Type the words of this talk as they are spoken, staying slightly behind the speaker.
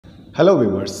Hello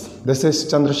viewers, this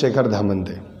is SHEKHAR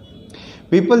Dhamande.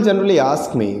 People generally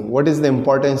ask me what is the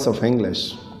importance of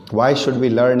English? Why should we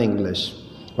learn English?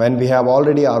 When we have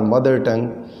already our mother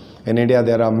tongue, in India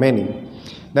there are many.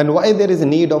 Then why there is a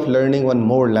need of learning one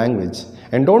more language?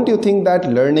 And don't you think that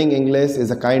learning English is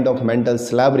a kind of mental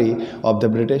slavery of the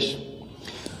British?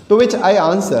 To which I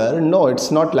answer, no,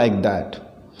 it's not like that.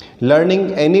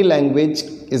 Learning any language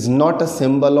is not a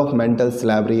symbol of mental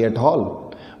slavery at all.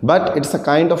 But it's a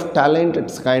kind of talent,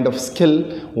 it's a kind of skill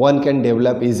one can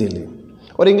develop easily.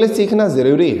 और English सीखना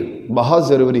ज़रूरी है, बहुत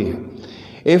ज़रूरी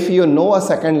है. If you know a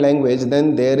second language,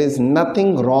 then there is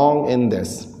nothing wrong in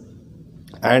this.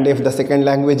 And if the second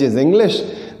language is English,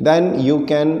 then you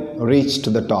can reach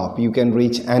to the top, you can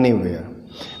reach anywhere.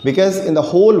 Because in the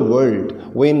whole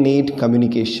world, we need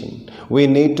communication. We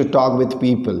need to talk with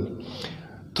people.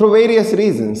 Through various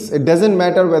reasons. It doesn't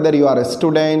matter whether you are a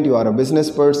student, you are a business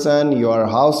person, you are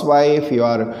a housewife, you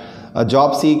are a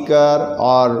job seeker,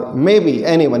 or maybe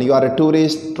anyone, you are a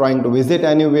tourist trying to visit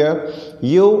anywhere.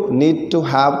 You need to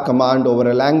have command over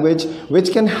a language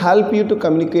which can help you to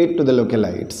communicate to the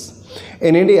localites.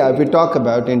 In India, if we talk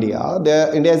about India,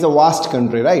 India is a vast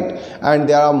country, right? And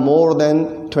there are more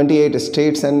than 28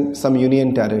 states and some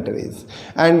union territories.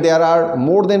 And there are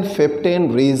more than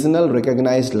 15 regional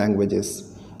recognized languages.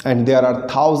 And there are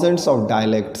thousands of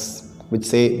dialects which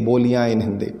say boliyan in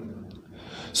Hindi.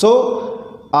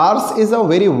 So ours is a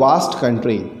very vast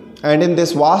country, and in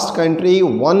this vast country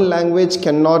one language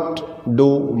cannot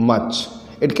do much.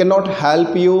 It cannot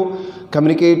help you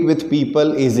communicate with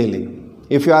people easily.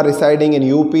 If you are residing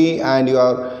in UP and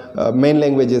your main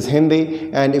language is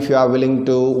Hindi, and if you are willing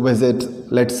to visit,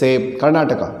 let's say,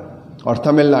 Karnataka or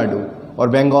Tamil Nadu or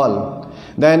Bengal,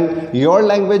 then your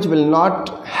language will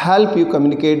not help you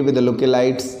communicate with the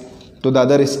localites to the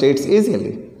other states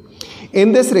easily.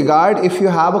 In this regard, if you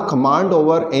have a command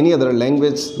over any other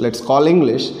language, let's call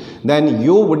English, then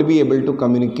you would be able to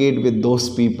communicate with those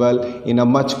people in a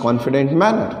much confident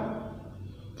manner.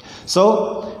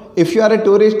 So, if you are a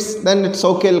tourist, then it's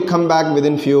okay, you'll come back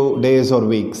within few days or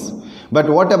weeks. But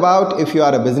what about if you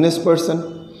are a business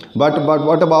person? But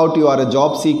what about you are a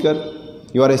job seeker?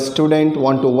 You are a student,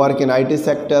 want to work in IT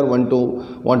sector, want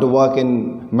to work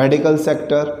in medical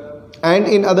sector and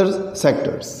in other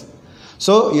sectors.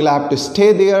 So you'll have to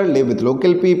stay there, live with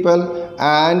local people,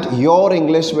 and your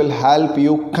English will help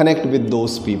you connect with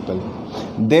those people.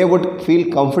 They would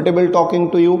feel comfortable talking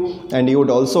to you, and you would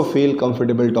also feel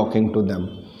comfortable talking to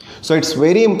them. So it's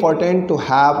very important to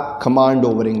have command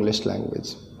over English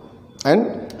language.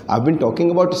 And I've been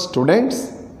talking about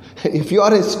students. If you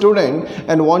are a student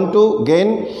and want to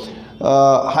gain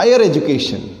higher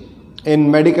education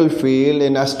in medical field,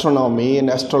 in astronomy, in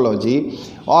astrology,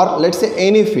 or let's say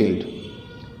any field,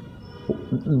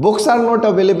 books are not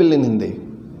available in Hindi.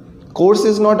 Course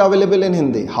is not available in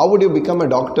Hindi. How would you become a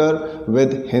doctor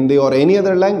with Hindi or any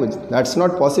other language? That's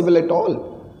not possible at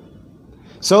all.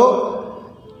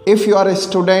 So, if you are a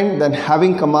student, then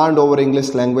having command over English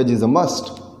language is a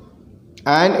must.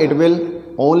 And it will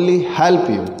only help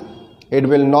you. It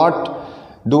will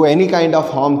not do any kind of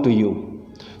harm to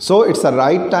you. So it's the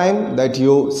right time that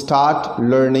you start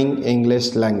learning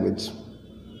English language.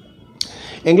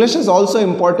 English is also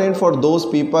important for those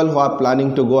people who are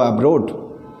planning to go abroad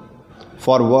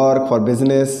for work, for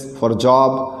business, for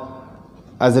job,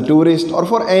 as a tourist, or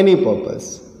for any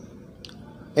purpose.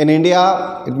 In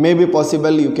India, it may be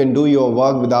possible you can do your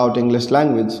work without English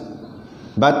language.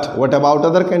 But what about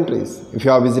other countries? If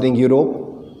you are visiting Europe,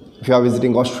 if you are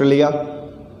visiting Australia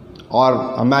or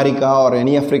America or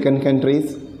any African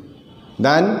countries,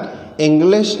 then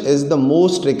English is the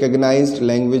most recognized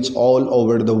language all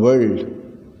over the world.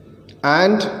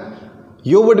 And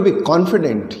you would be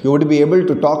confident, you would be able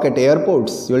to talk at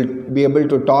airports, you will be able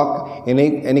to talk in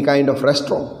any kind of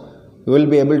restaurant, you will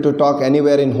be able to talk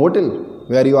anywhere in hotel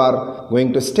where you are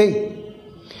going to stay.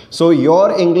 So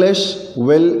your English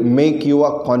will make you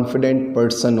a confident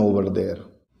person over there.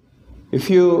 If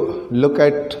you look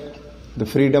at the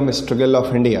freedom struggle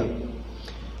of India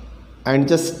and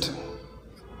just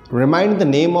remind the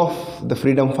name of the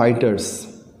freedom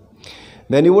fighters,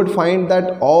 then you would find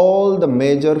that all the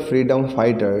major freedom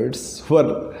fighters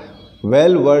were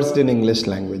well versed in English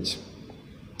language.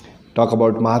 Talk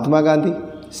about Mahatma Gandhi,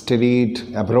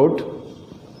 studied abroad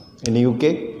in the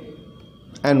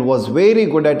UK and was very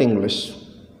good at English.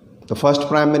 The first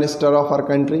Prime Minister of our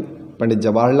country, Pandit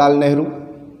Jawaharlal Nehru,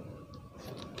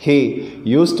 he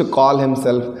used to call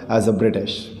himself as a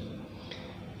British.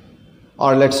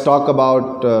 Or let's talk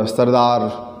about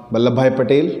Sardar Vallabhbhai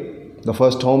Patel, the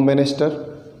first Home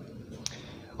Minister,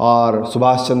 or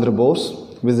Subhash Chandra Bose,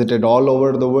 visited all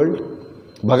over the world.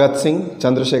 Bhagat Singh,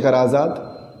 Chandrasekhar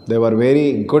Azad. They were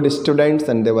very good students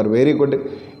and they were very good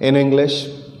in English.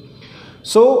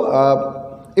 So,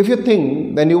 if you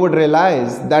think, then you would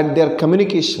realize that their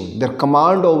communication, their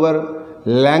command over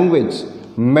language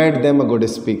made them a good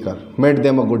speaker, made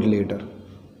them a good leader.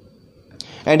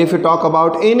 And if you talk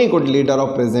about any good leader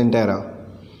of present era,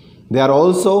 they are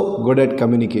also good at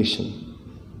communication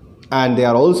and they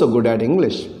are also good at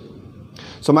English.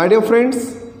 So, my dear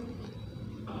friends,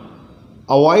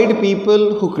 avoid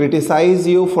people who criticize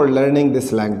you for learning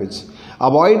this language.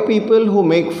 Avoid people who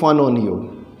make fun on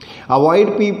you.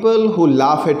 Avoid people who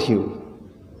laugh at you.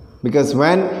 Because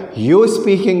when you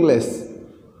speak English,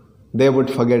 they would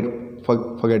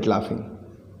forget laughing.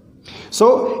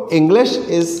 So English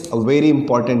is a very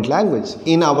important language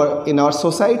in our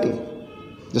society.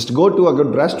 Just go to a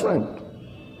good restaurant.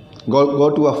 Go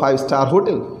to a 5-star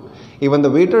hotel. Even the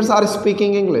waiters are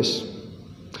speaking English.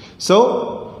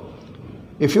 So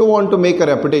if you want to make a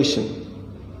reputation,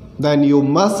 then you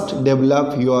must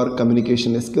develop your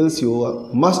communication skills, you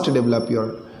must develop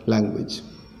your language.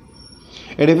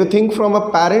 And if you think from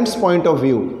a parent's point of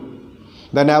view,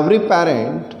 then every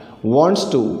parent wants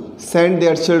to send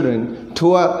their children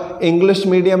to a English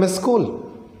medium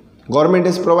school. Government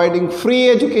is providing free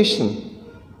education,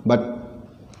 but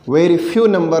very few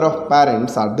number of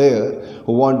parents are there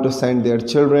who want to send their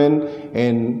children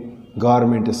in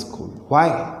government school.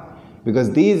 Why?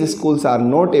 Because these schools are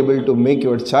not able to make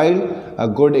your child a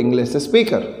good English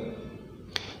speaker.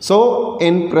 So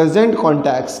in present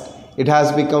context, it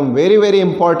has become very, very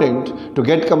important to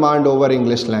get command over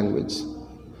English language.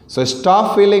 So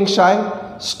stop feeling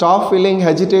shy, stop feeling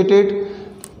hesitated,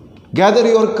 gather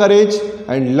your courage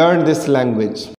and learn this language.